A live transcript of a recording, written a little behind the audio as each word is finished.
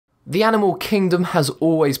The animal kingdom has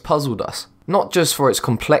always puzzled us, not just for its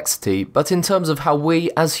complexity, but in terms of how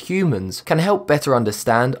we as humans can help better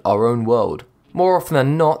understand our own world. More often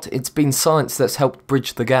than not, it's been science that's helped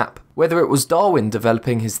bridge the gap. Whether it was Darwin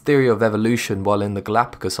developing his theory of evolution while in the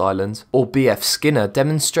Galapagos Islands, or B.F. Skinner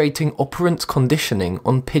demonstrating operant conditioning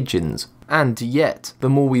on pigeons. And yet, the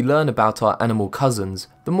more we learn about our animal cousins,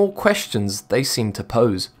 the more questions they seem to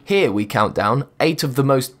pose. Here we count down 8 of the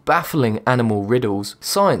most baffling animal riddles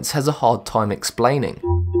science has a hard time explaining.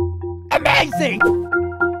 Amazing!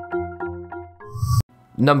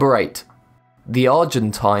 Number 8. The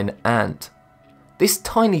Argentine ant. This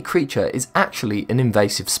tiny creature is actually an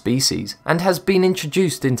invasive species, and has been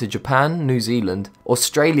introduced into Japan, New Zealand,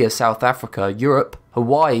 Australia, South Africa, Europe,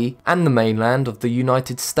 Hawaii, and the mainland of the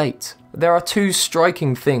United States. There are 2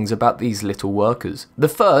 striking things about these little workers. The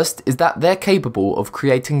first is that they're capable of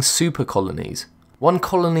creating super colonies. One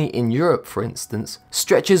colony in Europe, for instance,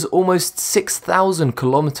 stretches almost 6,000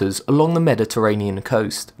 kilometers along the Mediterranean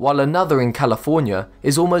coast, while another in California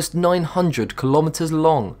is almost 900 kilometers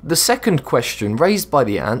long. The second question raised by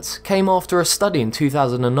the ants came after a study in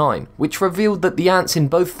 2009, which revealed that the ants in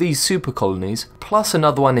both these super colonies, plus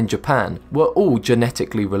another one in Japan, were all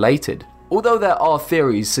genetically related. Although there are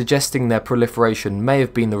theories suggesting their proliferation may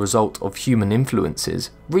have been the result of human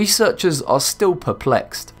influences, researchers are still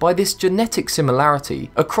perplexed by this genetic similarity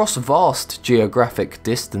across vast geographic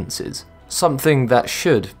distances, something that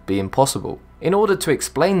should be impossible. In order to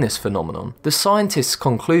explain this phenomenon, the scientists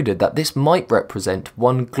concluded that this might represent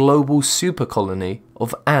one global super colony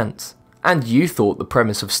of ants. And you thought the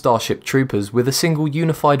premise of Starship Troopers with a single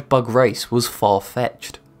unified bug race was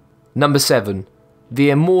far-fetched. Number 7. The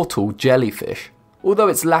immortal jellyfish. Although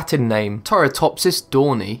its Latin name, Turritopsis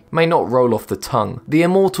dorni, may not roll off the tongue, the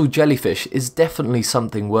immortal jellyfish is definitely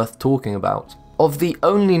something worth talking about. Of the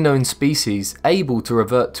only known species able to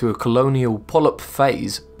revert to a colonial polyp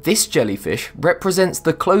phase, this jellyfish represents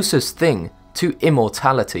the closest thing to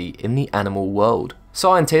immortality in the animal world.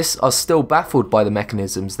 Scientists are still baffled by the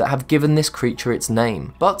mechanisms that have given this creature its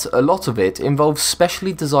name, but a lot of it involves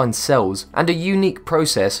specially designed cells and a unique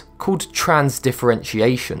process called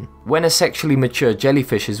transdifferentiation. When a sexually mature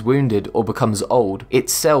jellyfish is wounded or becomes old,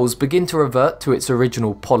 its cells begin to revert to its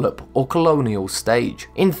original polyp or colonial stage.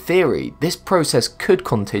 In theory, this process could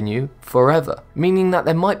continue forever, meaning that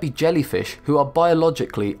there might be jellyfish who are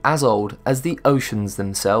biologically as old as the oceans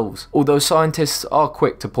themselves. Although scientists are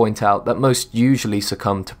quick to point out that most usually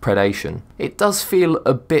succumb to predation, it does feel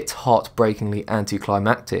a bit heartbreakingly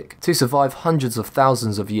anticlimactic to survive hundreds of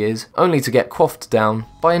thousands of years only to get quaffed down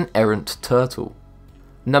by an errant turtle.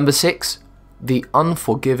 Number 6. The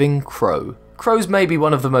unforgiving crow. Crows may be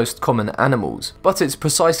one of the most common animals, but it's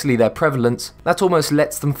precisely their prevalence that almost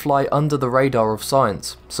lets them fly under the radar of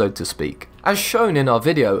science, so to speak. As shown in our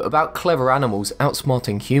video about clever animals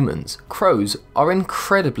outsmarting humans, crows are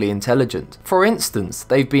incredibly intelligent. For instance,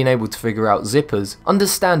 they've been able to figure out zippers,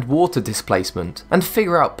 understand water displacement, and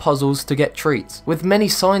figure out puzzles to get treats, with many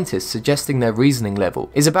scientists suggesting their reasoning level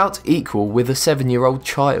is about equal with a 7-year-old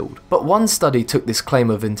child. But one study took this claim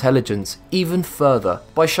of intelligence even further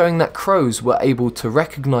by showing that crows were able to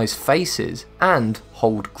recognize faces and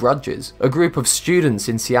hold grudges. A group of students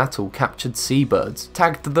in Seattle captured seabirds,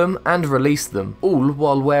 tagged them and released them, all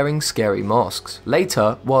while wearing scary masks.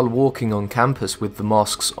 Later, while walking on campus with the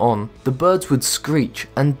masks on, the birds would screech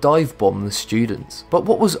and dive bomb the students. But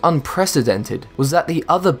what was unprecedented was that the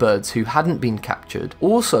other birds who hadn't been captured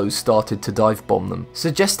also started to dive bomb them,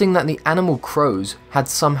 suggesting that the animal crows had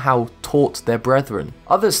somehow taught their brethren.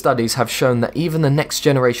 Other studies have shown that even the next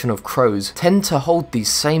generation of crows tend to hold these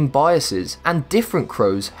same biases, and different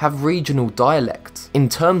crows have regional dialects in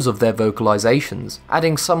terms of their vocalizations,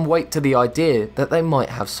 adding some weight to the idea that they might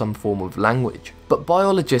have some form of language. But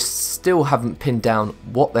biologists still haven't pinned down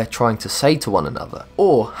what they're trying to say to one another,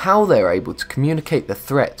 or how they're able to communicate the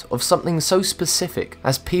threat of something so specific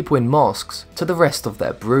as people in masks to the rest of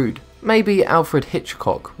their brood. Maybe Alfred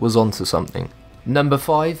Hitchcock was onto something. Number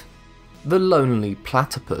 5. The lonely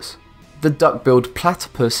platypus. The duck-billed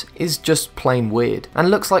platypus is just plain weird,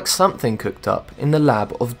 and looks like something cooked up in the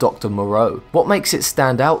lab of Dr. Moreau. What makes it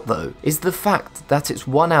stand out though, is the fact that it's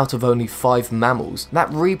one out of only 5 mammals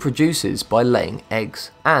that reproduces by laying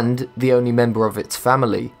eggs, and the only member of its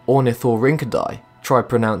family, Ornithorhynchidae. Try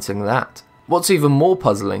pronouncing that. What's even more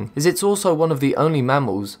puzzling is it's also one of the only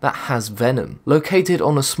mammals that has venom, located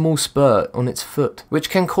on a small spur on its foot, which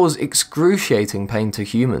can cause excruciating pain to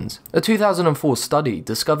humans. A 2004 study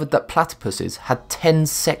discovered that platypuses had 10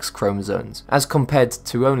 sex chromosomes, as compared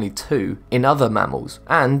to only 2 in other mammals,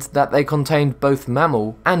 and that they contained both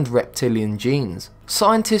mammal and reptilian genes.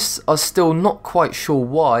 Scientists are still not quite sure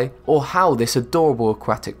why or how this adorable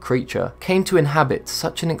aquatic creature came to inhabit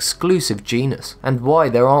such an exclusive genus, and why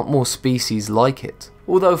there aren't more species like it,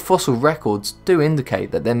 although fossil records do indicate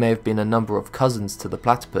that there may have been a number of cousins to the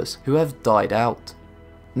platypus who have died out.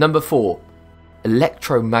 Number 4.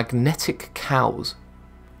 Electromagnetic cows.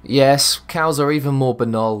 Yes, cows are even more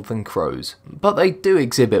banal than crows, but they do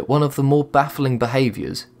exhibit one of the more baffling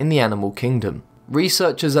behaviours in the animal kingdom.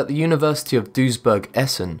 Researchers at the University of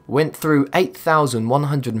Duisburg-Essen went through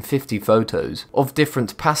 8,150 photos of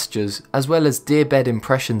different pastures as well as deer bed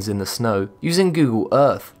impressions in the snow using Google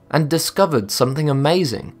Earth, and discovered something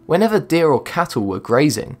amazing. Whenever deer or cattle were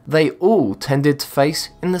grazing, they all tended to face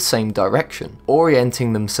in the same direction,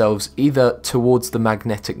 orienting themselves either towards the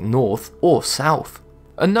magnetic north or south.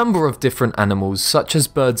 A number of different animals, such as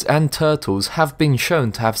birds and turtles, have been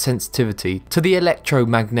shown to have sensitivity to the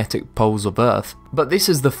electromagnetic poles of Earth, but this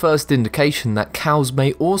is the first indication that cows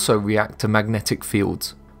may also react to magnetic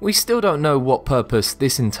fields. We still don't know what purpose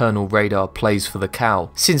this internal radar plays for the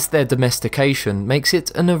cow, since their domestication makes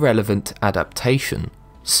it an irrelevant adaptation.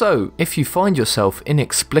 So, if you find yourself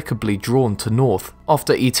inexplicably drawn to north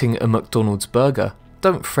after eating a McDonald's burger,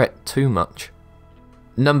 don't fret too much.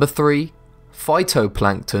 Number 3.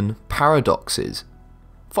 Phytoplankton paradoxes.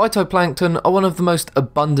 Phytoplankton are one of the most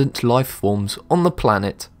abundant life forms on the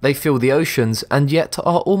planet. They fill the oceans and yet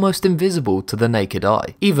are almost invisible to the naked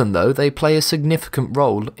eye, even though they play a significant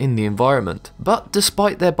role in the environment. But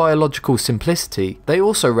despite their biological simplicity, they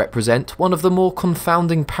also represent one of the more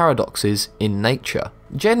confounding paradoxes in nature.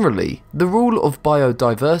 Generally, the rule of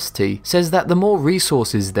biodiversity says that the more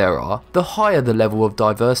resources there are, the higher the level of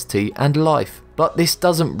diversity and life, but this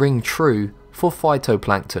doesn't ring true for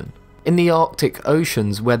phytoplankton. In the Arctic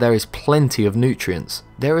oceans, where there is plenty of nutrients,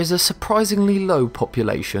 there is a surprisingly low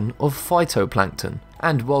population of phytoplankton,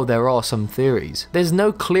 and while there are some theories, there's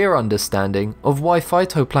no clear understanding of why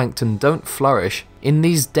phytoplankton don't flourish in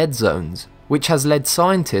these dead zones, which has led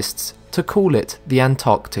scientists to call it the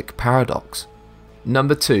Antarctic paradox.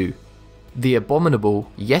 Number 2. The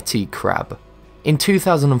abominable Yeti crab. In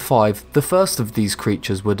 2005, the first of these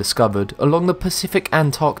creatures were discovered along the Pacific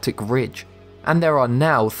Antarctic ridge, and there are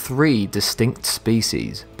now 3 distinct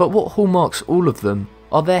species, but what hallmarks all of them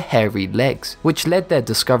are their hairy legs, which led their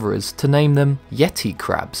discoverers to name them Yeti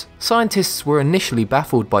crabs. Scientists were initially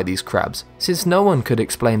baffled by these crabs, since no one could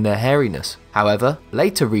explain their hairiness. However,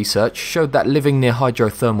 later research showed that living near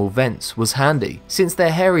hydrothermal vents was handy, since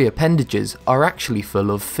their hairy appendages are actually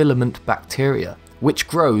full of filament bacteria, which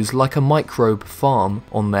grows like a microbe farm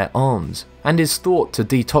on their arms, and is thought to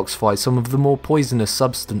detoxify some of the more poisonous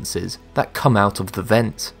substances that come out of the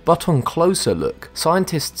vent. But on closer look,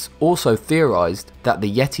 scientists also theorized that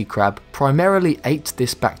the Yeti crab primarily ate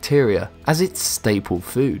this bacteria as its staple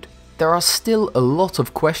food. There are still a lot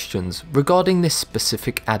of questions regarding this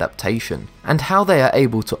specific adaptation, and how they are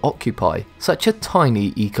able to occupy such a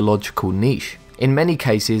tiny ecological niche. In many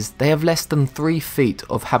cases, they have less than 3 feet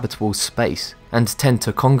of habitable space, and tend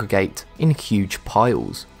to congregate in huge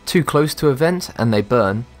piles. Too close to a vent and they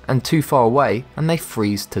burn, and too far away and they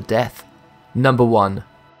freeze to death. Number 1.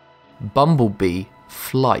 Bumblebee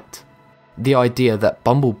flight. The idea that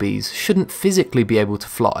bumblebees shouldn't physically be able to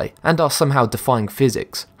fly and are somehow defying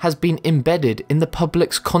physics has been embedded in the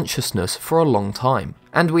public's consciousness for a long time,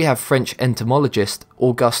 and we have French entomologist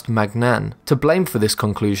Auguste Magnan to blame for this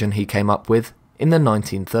conclusion he came up with in the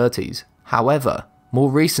 1930s. However, more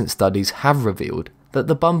recent studies have revealed that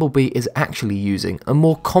the bumblebee is actually using a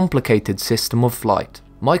more complicated system of flight.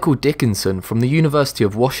 Michael Dickinson from the University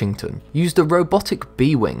of Washington used a robotic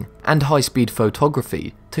bee wing and high-speed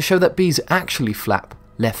photography to show that bees actually flap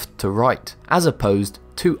left to right, as opposed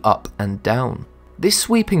to up and down. This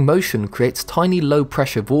sweeping motion creates tiny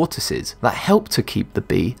low-pressure vortices that help to keep the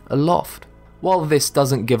bee aloft. While this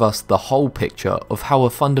doesn't give us the whole picture of how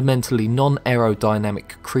a fundamentally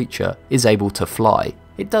non-aerodynamic creature is able to fly,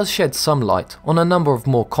 it does shed some light on a number of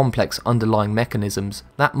more complex underlying mechanisms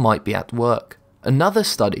that might be at work. Another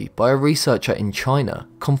study by a researcher in China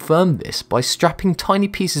confirmed this by strapping tiny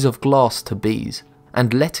pieces of glass to bees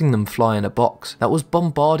and letting them fly in a box that was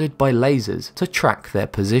bombarded by lasers to track their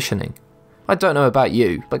positioning. I don't know about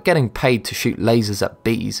you, but getting paid to shoot lasers at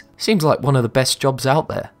bees seems like one of the best jobs out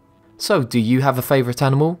there. So, do you have a favourite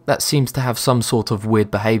animal that seems to have some sort of weird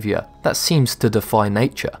behaviour that seems to defy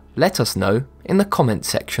nature? Let us know in the comment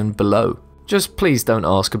section below. Just please don't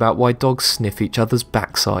ask about why dogs sniff each other's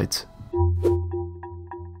backsides.